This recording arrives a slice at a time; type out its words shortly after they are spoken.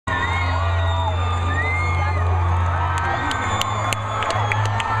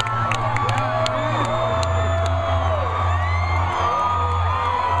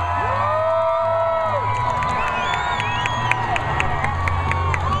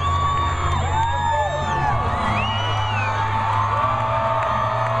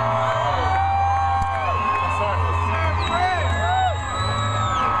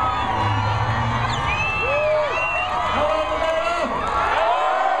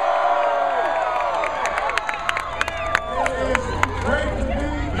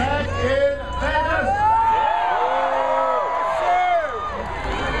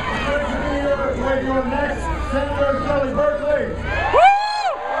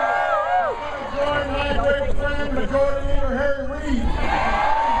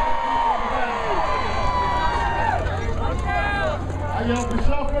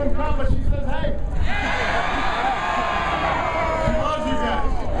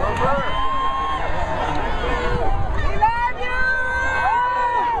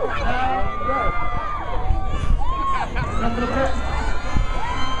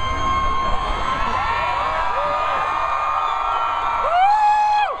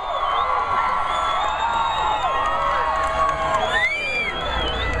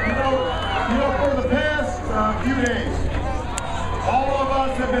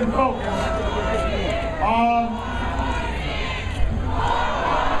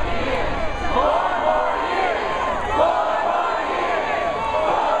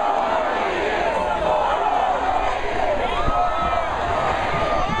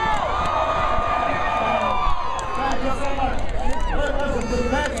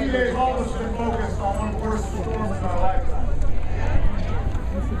few days, all of us have been focused on one of the worst storms in our lifetime.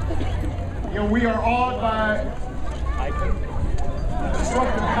 You know, we are awed by the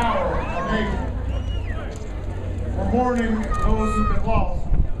destructive power of nature. We're mourning those who've been lost.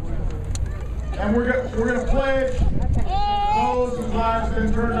 And we're going to pledge those whose lives have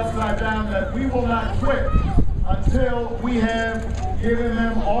been turned upside down that we will not quit until we have given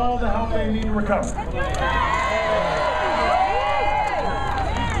them all the help they need to recover.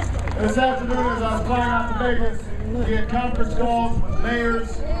 This afternoon, as I was flying out to Vegas, we had conference calls with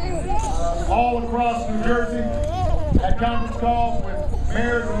mayors all across New Jersey, had conference calls with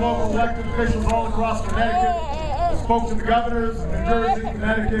mayors and local elected officials all across Connecticut. I spoke to the governors of New Jersey,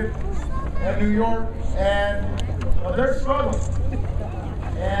 Connecticut, and New York, and they're struggling.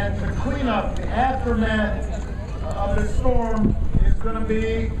 And the cleanup, the aftermath of this storm is going to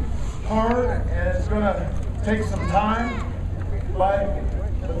be hard, and it's going to take some time. But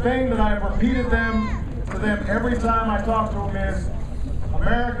the thing that I've repeated to them every time I talk to them is,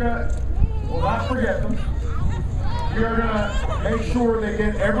 America will not forget them. We are going to make sure they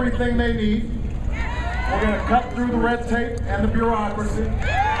get everything they need. We're going to cut through the red tape and the bureaucracy.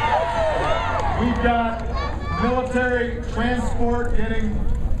 We've got military transport getting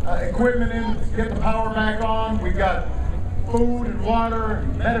equipment in to get the power back on. We've got food and water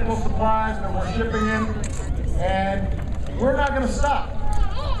and medical supplies that we're shipping in. And we're not going to stop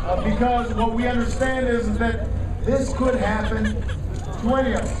because what we understand is that this could happen to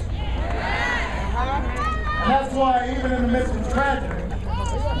any of us. And that's why even in the midst of tragedy,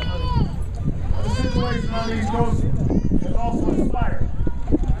 the situation on the East Coast is also inspiring.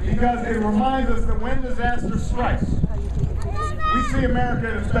 Because it reminds us that when disaster strikes, we see America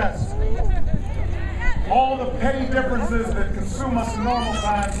at its best. All the petty differences that consume us in normal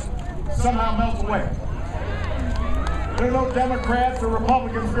times somehow melt away. There are no Democrats or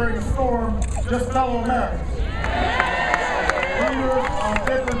Republicans during the storm, just fellow Americans. Leaders of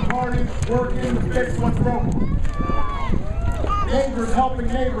different parties working to fix what's broken. Neighbors helping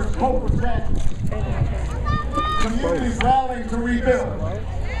neighbors cope with tragedy. Communities rallying to rebuild.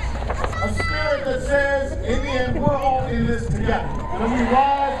 A spirit that says, in the end, we're all in this together. That we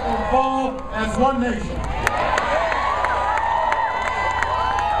rise or fall as one nation.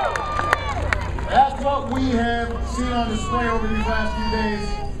 That's what we have seen on display over these last few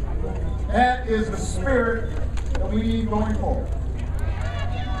days. That is the spirit that we need going forward.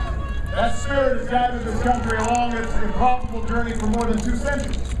 That spirit has guided this country along its improbable journey for more than 2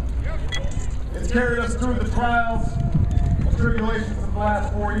 centuries. It's carried us through the trials and tribulations of the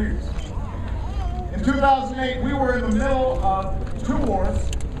last 4 years. In 2008, we were in the middle of 2 wars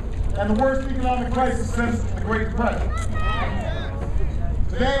and the worst economic crisis since the Great Depression.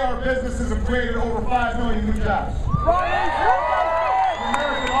 Today, our businesses have created over 5 million new jobs. The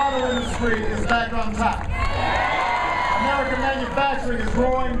American auto industry is back on top. American manufacturing is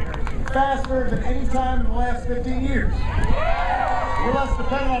growing faster than any time in the last 15 years. We're less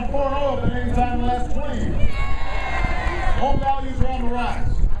dependent on foreign oil than any time in the last 20 years. Home values are on the rise.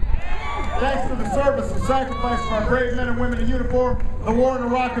 Thanks to the service and sacrifice of our brave men and women in uniform, the war in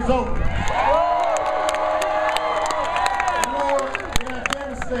Iraq is over. The war in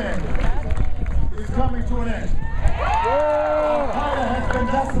Afghanistan is coming to an end. Al-Qaeda has been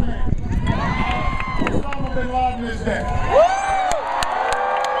decimated. Osama bin Laden is dead.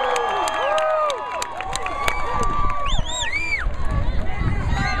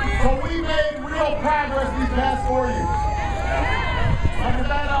 So we made real progress these past 4 years. And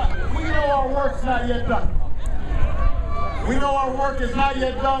we know our work's not yet done. We know our work is not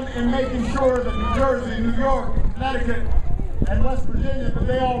yet done in making sure that New Jersey, New York, Connecticut, and West Virginia, that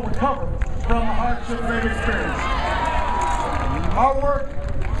they all recover from the hardships they've experienced. Our work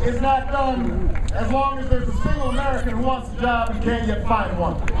is not done as long as there's a single American who wants a job and can't yet find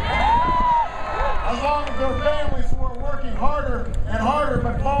one. As long as there are families who are working harder and harder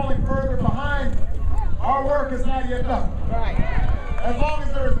but falling further behind, our work is not yet done. As long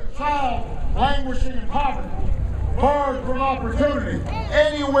as there is a child languishing in poverty, barred from opportunity,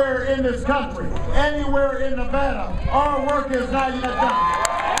 anywhere in this country, anywhere in Nevada, our work is not yet done.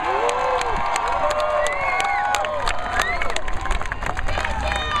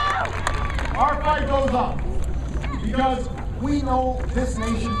 Our fight goes on because we know this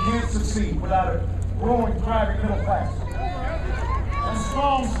nation can't succeed without a growing, thriving middle class and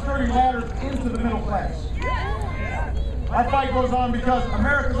strong, sturdy ladders into the middle class. Our fight goes on because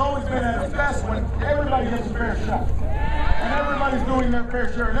America's always been at its best when everybody gets a fair shot. And everybody's doing their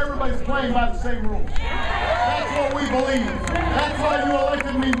fair share, and everybody's playing by the same rules. That's what we believe. That's why you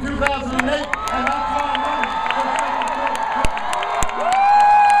elected me in 2008, and that's why I'm running for second term.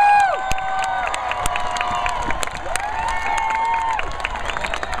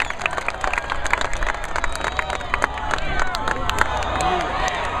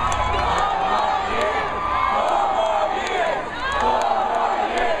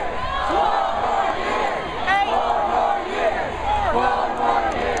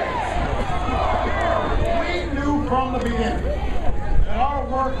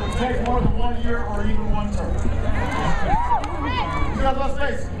 Because let's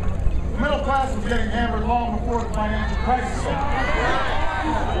face it, the middle class was getting hammered long before the financial crisis.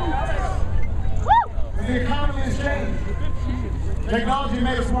 The economy has changed. Technology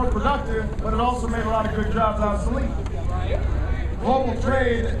made us more productive, but it also made a lot of good jobs obsolete. Global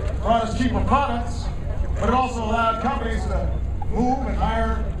trade brought us cheaper products, but it also allowed companies to move and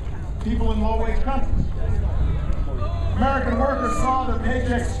hire people in low-wage countries. American workers saw their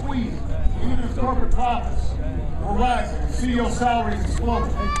paychecks squeezed, even as corporate profits were rising and CEO salaries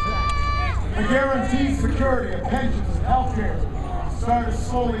exploded. The guaranteed security of pensions and health care started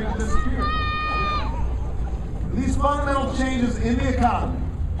slowly to disappear. These fundamental changes in the economy,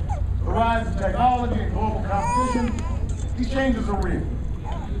 the rise of technology and global competition, these changes are real.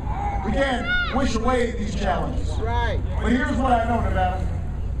 We can't wish away these challenges. Right. But here's what I know about it.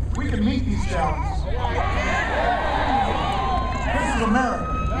 We can meet these challenges. This is America.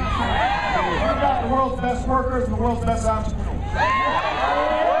 We've got the world's best workers and the world's best entrepreneurs.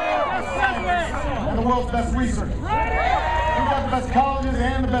 And the world's best researchers. We've got the best colleges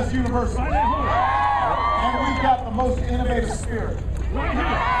and the best universities. And we've got the most innovative spirit.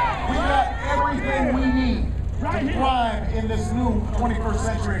 We've got everything we need to thrive in this new 21st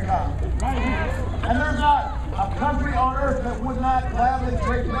century economy. And there's not a country on earth that would not gladly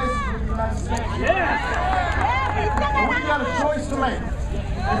trade places with the United States. But we've got a choice to make.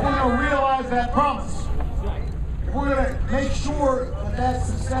 If we're going to realize that promise, if we're going to make sure that that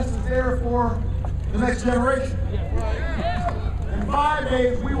success is there for the next generation. In 5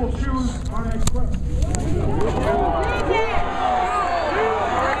 days, we will choose our next president.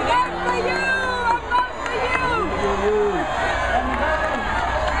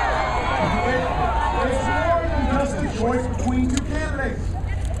 Choice between two candidates.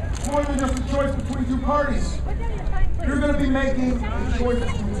 It's more than just a choice between two parties. You're going to be making a choice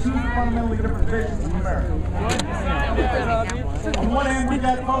between two fundamentally different visions of America. On one hand, we've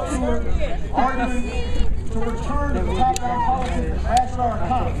got folks who are arguing to return to the top-down politics that crashed our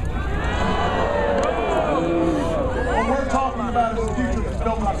economy. What we're talking about is a future that's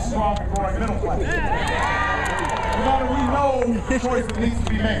built on a strong and growing middle class. We know the choice that needs to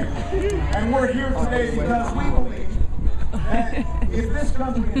be made. And we're here today because we believe that if this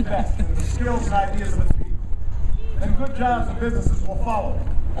country invests in the skills and ideas of its people, then good jobs and businesses will follow.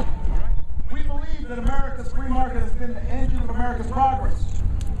 We believe that America's free market has been the engine of America's progress,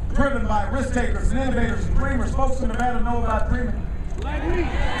 driven by risk takers and innovators and dreamers. Folks in Nevada know about dreaming.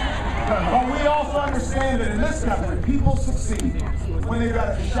 But we also understand that in this country, people succeed when they've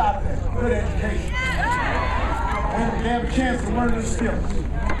got a shot at good education, when they have a chance to learn new skills.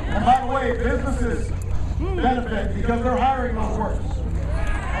 And by the way, businesses benefit because they're hiring those workers.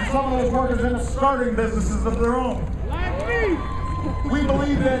 And some of those workers end up starting businesses of their own. We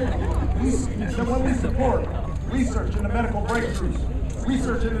believe that when we support research into medical breakthroughs,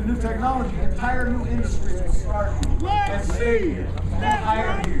 research into new technology, entire new industries will start and stay here and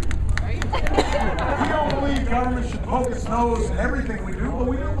hire here. We don't believe government should poke its nose in everything we do, but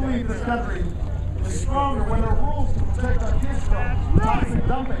we do believe this country is stronger when there are rules to protect our kids from toxic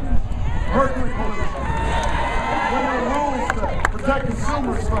dumping, mercury pollution, when there are rules to protect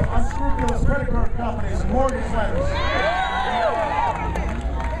consumers from unscrupulous credit card companies and mortgage lenders.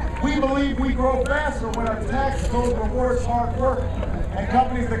 We believe we grow faster when our tax code rewards hard work and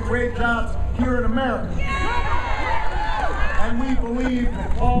companies that create jobs here in America. And we believe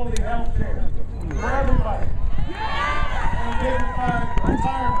that quality health care for everybody and dignified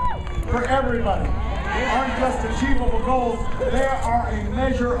retirement for everybody aren't just achievable goals, they are a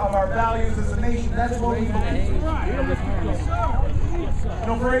measure of our values as a nation. That's what we believe. You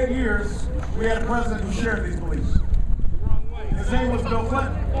know, for 8 years, we had a president who shared these beliefs. His name was Bill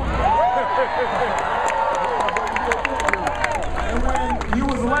Clinton. And when he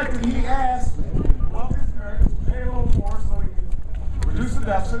was elected, he asked wealthy Americans to pay a little more so he could reduce the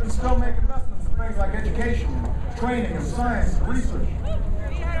deficit and still make investments in things like education, training, and science, and research.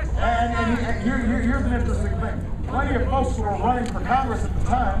 And here's an interesting thing. Plenty of folks who were running for Congress at the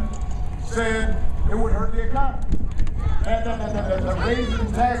time said it would hurt the economy. And that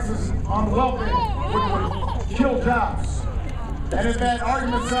raising taxes on the wealthy would kill jobs. And if that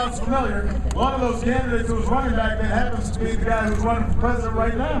argument sounds familiar, one of those candidates who was running back then happens to be the guy who's running for president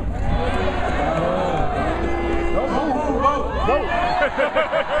right now. Vote.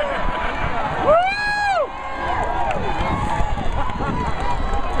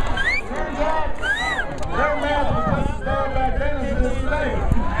 Turns out their math was just as bad back then as it is today.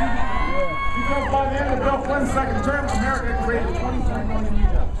 Because by the end of Bill Clinton's second term, America created 23 million new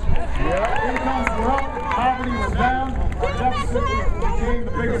jobs. Incomes were up, poverty was down, our deficit became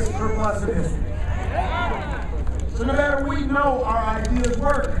the biggest surplus in history. So So no matter we know our ideas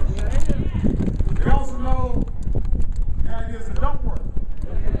work, we also know the ideas that don't work.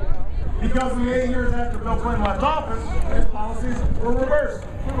 Because in the 8 years after Bill Clinton left office, his policies were reversed.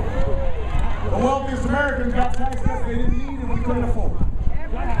 The wealthiest Americans got tax cuts they didn't need and we couldn't afford.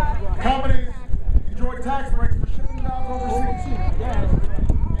 Companies enjoyed tax breaks for shipping jobs overseas.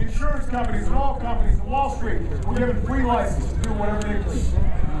 Insurance companies and all companies in Wall Street were given free license to do whatever they please.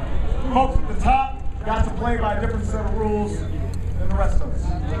 Folks at the top got to play by a different set of rules than the rest of us.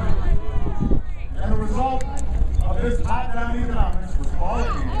 And the result of this top-down economics was falling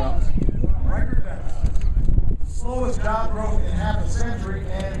incomes, record deficits, the slowest job growth in half a century,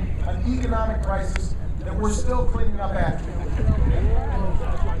 and an economic crisis that we're still cleaning up after.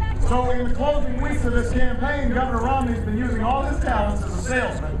 So in the closing weeks of this campaign, Governor Romney's been using all his talents as a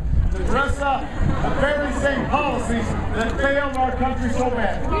salesman to dress up the very same policies that failed our country so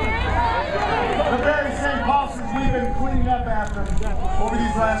badly. The very same policies we've been cleaning up after over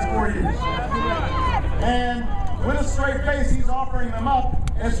these last 4 years. And with a straight face, he's offering them up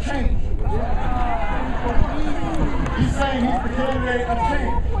as change. He's saying he's the candidate of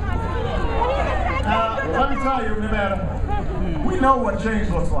change. Now, let me tell you, Nevada, we know what change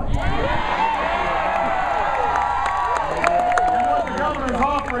looks like. And what the governor's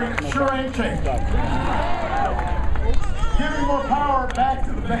offering sure ain't change. Giving more power back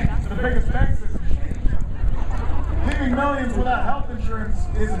to the banks, to the biggest banks, isn't change. Leaving millions without health insurance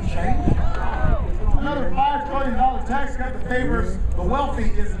isn't change. Another $5 trillion tax cut that favors the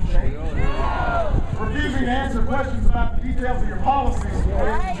wealthy isn't change. Refusing to answer questions about the details of your policies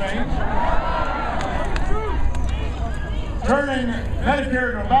isn't change. Turning Medicare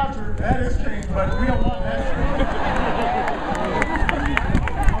into a voucher, that is change, but we don't want that change.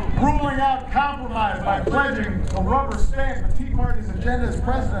 Ruling out compromise by pledging to rubber stamp the Tea Party's agenda as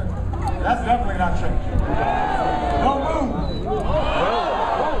president, that's definitely not change. Don't move.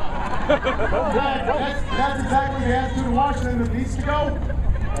 That's exactly the attitude of Washington that needs to go.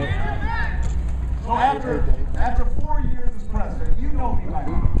 So after 4 years as president, you know me by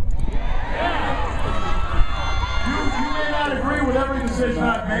now. You may not agree with every decision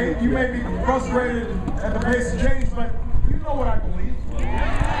I've made. You may be frustrated at the pace of change, but you know what I believe.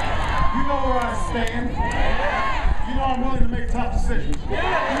 You know where I stand. You know I'm willing to make tough decisions,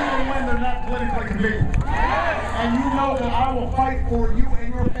 even when they're not politically convenient. And you know that I will fight for you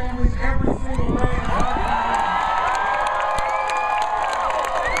and your families every single day.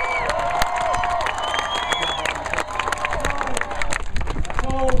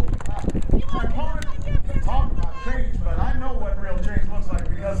 So, my opponent can talk about change, but I know what real change looks like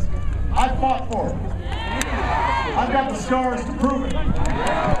because I fought for it. I've got the scars to prove it.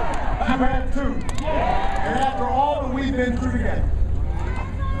 You have too. And after all that we've been through together,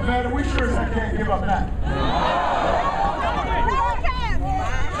 Nevada, we sure as heck can't give up now.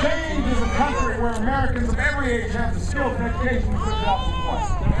 Change is a country where Americans of every age have the skills and education to put jobs in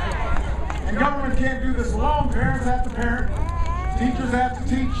place. And government can't do this alone. Parents have to parent. Teachers have to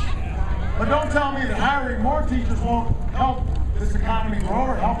teach. But don't tell me that hiring more teachers won't help this economy grow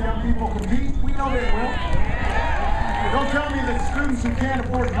or help young people compete. We know they will. Don't tell me that students who can't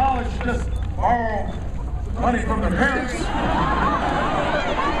afford college should just borrow money from their parents.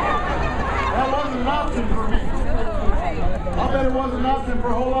 That wasn't an option for me. I'll bet it wasn't an option for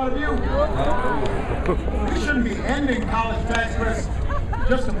a whole lot of you. We shouldn't be ending college tax credits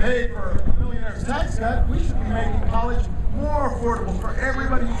just to pay for a millionaire's tax cut. We should be making college more affordable for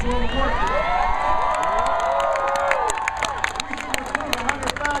everybody who's willing to work. We should recruit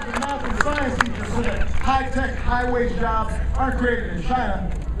 100,000 math and science teachers so that high-tech, high-wage jobs aren't created in China.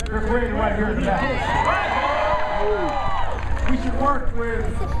 They're created right here in the valley. We should work with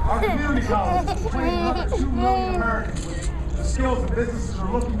our community colleges to train another 2 million Americans with the skills that businesses are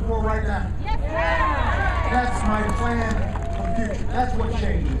looking for right now. That's my plan for the future. That's what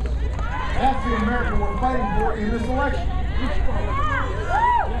changes. That's the America we're fighting for in this election.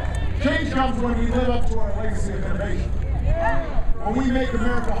 Change comes when we live up to our legacy of innovation. When we make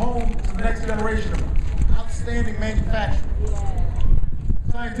America home to the next generation of outstanding manufacturing,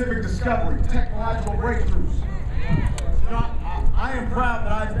 scientific discovery, technological breakthroughs. You know, I am proud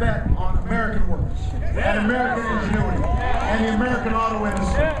that I bet on American workers and American ingenuity and the American auto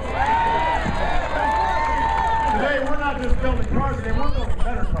industry. Today, we're not just building cars again, we're building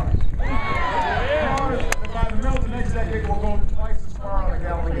better cars. Cars that by the middle of the next decade will go twice as far on a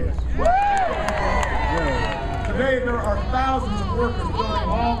gallon of gas. Today, there are thousands of workers building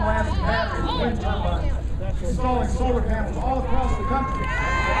long-lasting batteries, wind turbines, installing solar panels all across the country.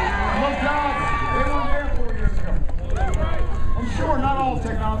 And those jobs, they weren't there 4 years ago. And sure, not all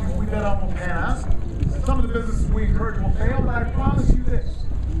technologies we bet on will pan out. Some of of the businesses we encourage will fail, but I promise you this.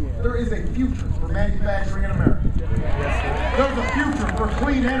 There is a future for manufacturing in America. There's a future for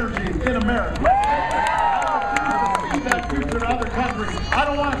clean energy in America. That future in other countries. I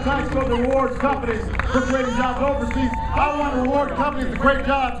don't want a tax code that rewards companies for creating jobs overseas. I want to reward companies to create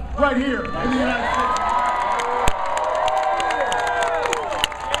jobs right here in the United States.